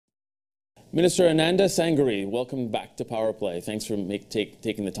Minister Anandasangaree, welcome back to Power Play. Thanks for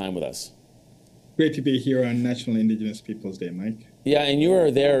taking the time with us. Great to be here on National Indigenous Peoples Day, Mike. Yeah, and you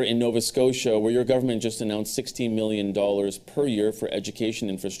are there in Nova Scotia, where your government just announced $16 million per year for education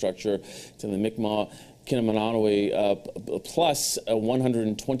infrastructure to the Mi'kmaq Kinnamanaway, plus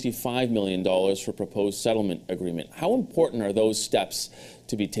 $125 million for proposed settlement agreement. How important are those steps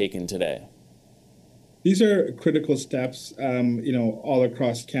to be taken today? These are critical steps. All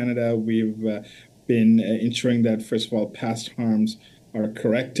across Canada, we've been ensuring that, first of all, past harms are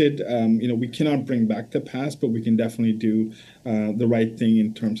corrected. We cannot bring back the past, but we can definitely do the right thing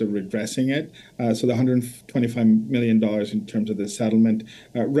in terms of redressing it. So the $125 million in terms of the settlement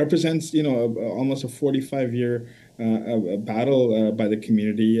represents, almost a 45-year battle by the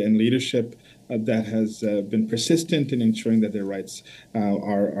community and leadership that has been persistent in ensuring that their rights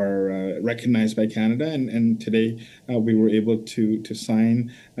are recognized by Canada. And today we were able to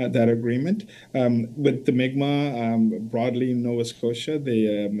sign that agreement. With the Mi'kmaq, broadly in Nova Scotia, the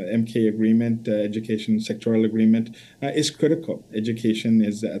MK agreement, education sectoral agreement, is critical. Education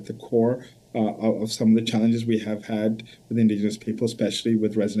is at the core of some of the challenges we have had with Indigenous people, especially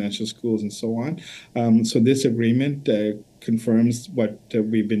with residential schools and so on. So this agreement confirms what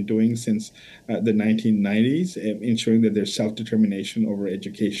we've been doing since the 1990s, ensuring that there's self-determination over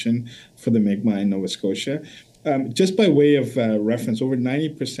education for the Mi'kmaq in Nova Scotia. Just by way of reference, over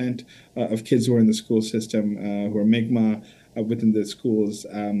 90% of kids who are in the school system who are Mi'kmaq within the schools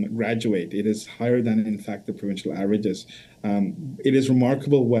graduate. It is higher than, in fact, the provincial averages. It is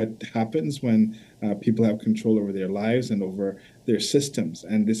remarkable what happens when people have control over their lives and over their systems.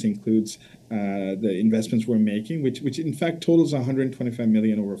 And this includes the investments we're making, which in fact totals $125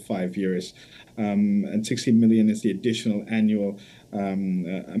 million over 5 years. And $60 million is the additional annual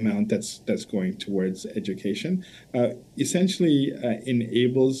amount that's going towards education. Essentially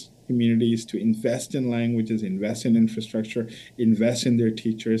enables communities to invest in languages, invest in infrastructure, invest in their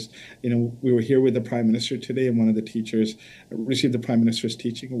teachers. We were here with the Prime Minister today, and one of the teachers received the Prime Minister's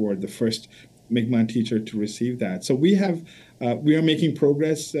Teaching Award, the first Mi'kmaq teacher to receive that. So we are making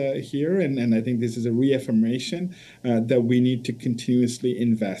progress here, and I think this is a reaffirmation that we need to continuously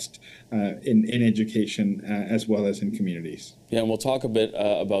invest in education as well as in communities. Yeah, and we'll talk a bit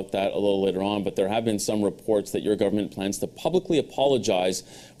about that a little later on, but there have been some reports that your government plans to publicly apologize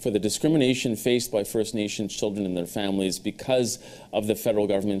for the discrimination faced by First Nations children and their families because of the federal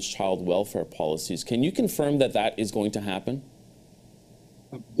government's child welfare policies. Can you confirm that that is going to happen?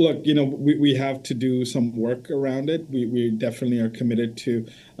 Look, we have to do some work around it. We definitely are committed to,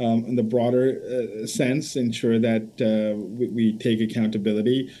 in the broader sense, ensure that we take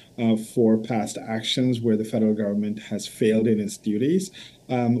accountability for past actions where the federal government has failed in its duties.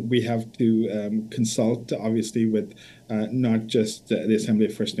 We have to consult, obviously, with not just the Assembly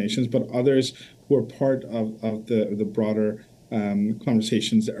of First Nations, but others who are part of the broader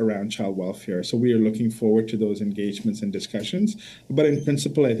conversations around child welfare. So we are looking forward to those engagements and discussions. But in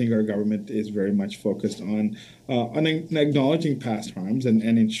principle, I think our government is very much focused on acknowledging past harms and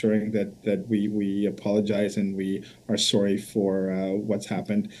ensuring that we apologize and we are sorry for what's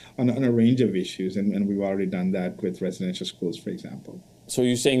happened on a range of issues. And we've already done that with residential schools, for example. So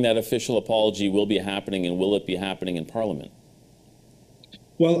you're saying that official apology will be happening, and will it be happening in Parliament?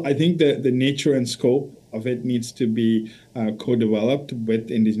 Well, I think the nature and scope of it needs to be co-developed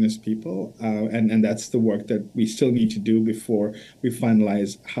with Indigenous people, and that's the work that we still need to do before we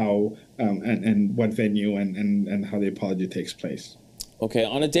finalize how and what venue and how the apology takes place. Okay,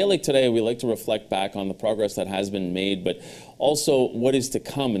 on a day like today, we like to reflect back on the progress that has been made, but also what is to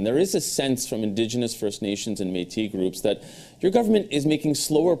come. And there is a sense from Indigenous, First Nations and Métis groups that your government is making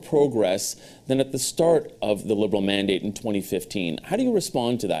slower progress than at the start of the Liberal mandate in 2015. How do you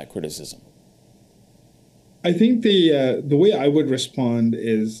respond to that criticism? I think the way I would respond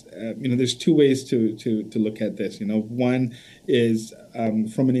is, there's two ways to look at this. One is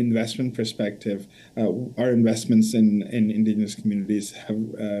from an investment perspective, our investments in Indigenous communities have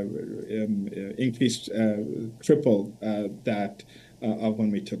increased triple that of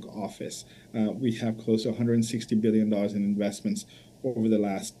when we took office. We have close to $160 billion in investments over the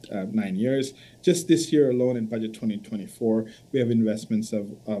last 9 years. Just this year alone in budget 2024, we have investments of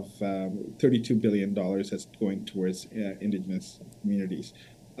 $32 billion that's going towards Indigenous communities.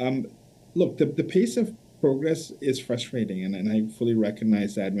 Look, the pace of progress is frustrating, and I fully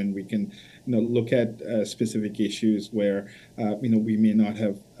recognize that when we can look at specific issues where we may not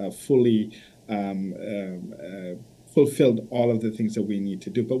have fully fulfilled all of the things that we need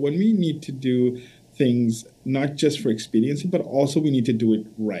to do. But when we need to do things not just for expediency, but also we need to do it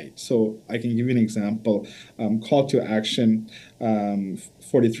right. So I can give you an example. Call to action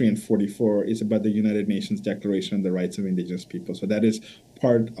 43 and 44 is about the United Nations Declaration on the Rights of Indigenous People. So that is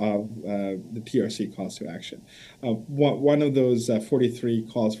part of the TRC calls to action. One of those 43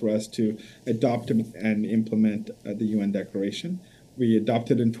 calls for us to adopt and implement the UN Declaration. We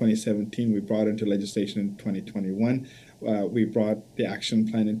adopted in 2017. We brought into legislation in 2021. We brought the action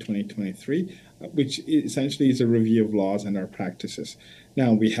plan in 2023, which essentially is a review of laws and our practices.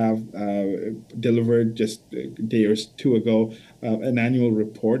 Now, we have delivered just a day or two ago an annual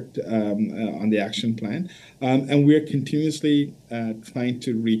report on the action plan, and we're continuously trying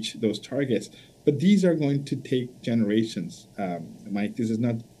to reach those targets. But these are going to take generations, Mike. This is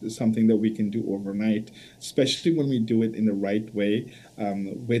not something that we can do overnight, especially when we do it in the right way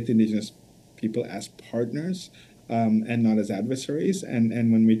with Indigenous people as partners and not as adversaries.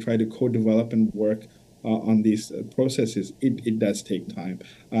 And when we try to co-develop and work on these processes, it does take time.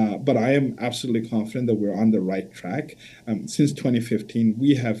 But I am absolutely confident that we're on the right track. Since 2015,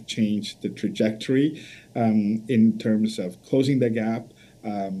 we have changed the trajectory in terms of closing the gap,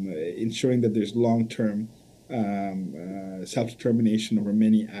 ensuring that there's long-term self-determination over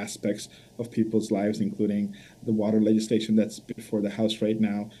many aspects of people's lives, including the water legislation that's before the House right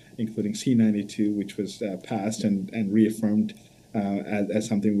now, including C-92, which was passed and reaffirmed as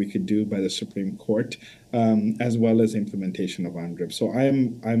something we could do by the Supreme Court, as well as implementation of UNDRIP. So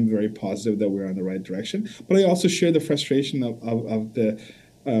I'm very positive that we're on the right direction. But I also share the frustration of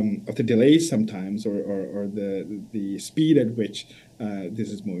the delays sometimes, or the speed at which this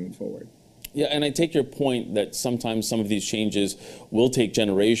is moving forward. Yeah, and I take your point that sometimes some of these changes will take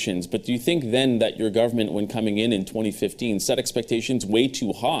generations, but do you think then that your government, when coming in 2015, set expectations way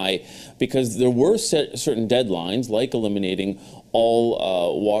too high because there were certain deadlines, like eliminating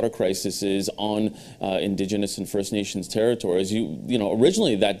all water crises on Indigenous and First Nations territories?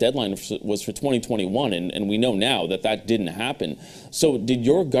 Originally that deadline was for 2021, and we know now that that didn't happen. So did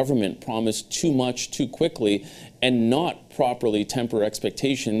your government promise too much too quickly and not properly temper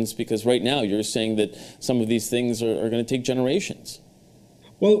expectations? Because right now you're saying that some of these things are going to take generations.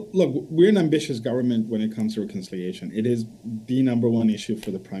 Well, look, we're an ambitious government when it comes to reconciliation. It is the number one issue for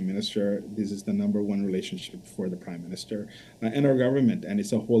the Prime Minister. This is the number one relationship for the Prime Minister and our government, and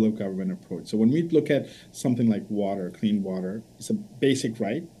it's a whole of government approach. So when we look at something like water, clean water, it's a basic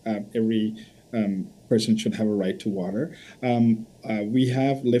right. Every person should have a right to water. We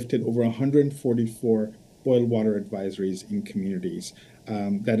have lifted over 144 boil water advisories in communities.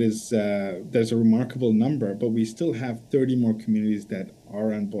 There's a remarkable number, but we still have 30 more communities that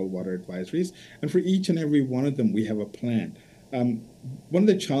are on boil water advisories. And for each and every one of them, we have a plan. One of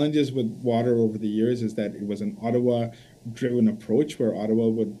the challenges with water over the years is that it was an Ottawa-driven approach where Ottawa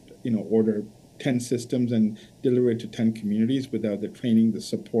would, order 10 systems and deliver it to 10 communities without the training, the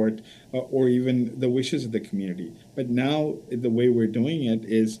support, or even the wishes of the community. But now the way we're doing it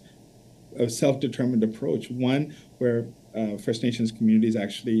is a self-determined approach, one where First Nations communities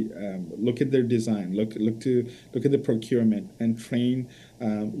actually look at their design, look at the procurement, and train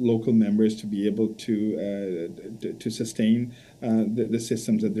local members to be able to sustain the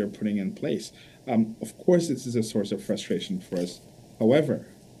systems that they're putting in place. Of course, this is a source of frustration for us. However,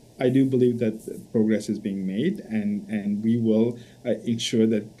 I do believe that progress is being made, and we will ensure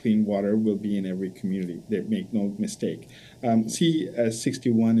that clean water will be in every community. They make no mistake.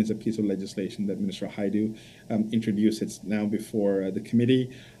 C-61 is a piece of legislation that Minister Haidu introduced. It's now before the committee.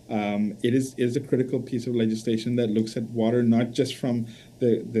 It is a critical piece of legislation that looks at water not just from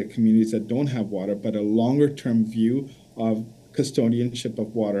the communities that don't have water, but a longer-term view of custodianship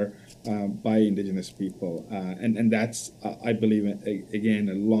of water by Indigenous people. And that's, I believe, again,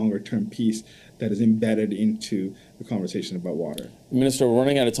 a longer-term piece that is embedded into the conversation about water. Minister, we're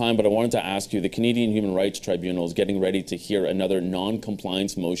running out of time, but I wanted to ask you, the Canadian Human Rights Tribunal is getting ready to hear another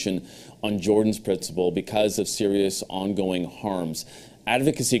non-compliance motion on Jordan's Principle because of serious ongoing harms.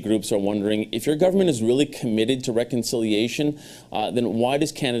 Advocacy groups are wondering, if your government is really committed to reconciliation, then why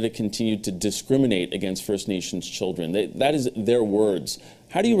does Canada continue to discriminate against First Nations children? That is their words.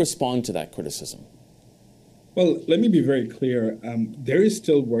 How do you respond to that criticism? Well, let me be very clear. There is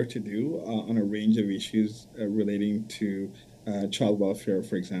still work to do on a range of issues relating to child welfare,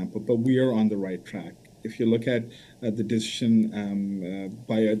 for example, but we are on the right track. If you look at the decision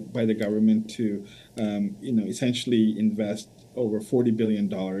by the government to essentially invest over $40 billion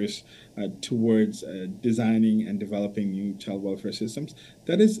towards designing and developing new child welfare systems,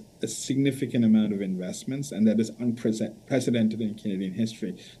 that is a significant amount of investments, and that is unprecedented in Canadian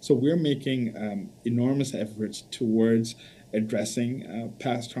history. So we're making enormous efforts towards addressing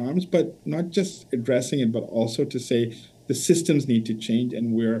past harms, but not just addressing it, but also to say the systems need to change,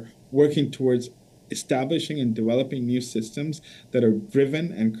 and we're working towards establishing and developing new systems that are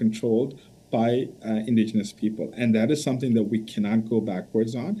driven and controlled by Indigenous people, and that is something that we cannot go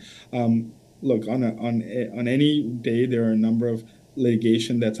backwards on. Look, on any day, there are a number of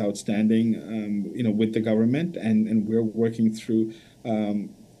litigation that's outstanding, with the government, and we're working through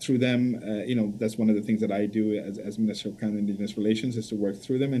them. That's one of the things that I do as Minister of Crown-Indigenous Relations, is to work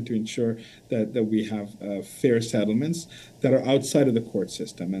through them and to ensure that we have fair settlements that are outside of the court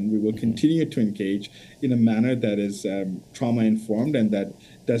system. And we will continue to engage in a manner that is trauma-informed and that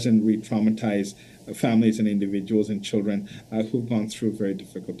doesn't re-traumatize families and individuals and children who've gone through very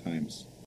difficult times.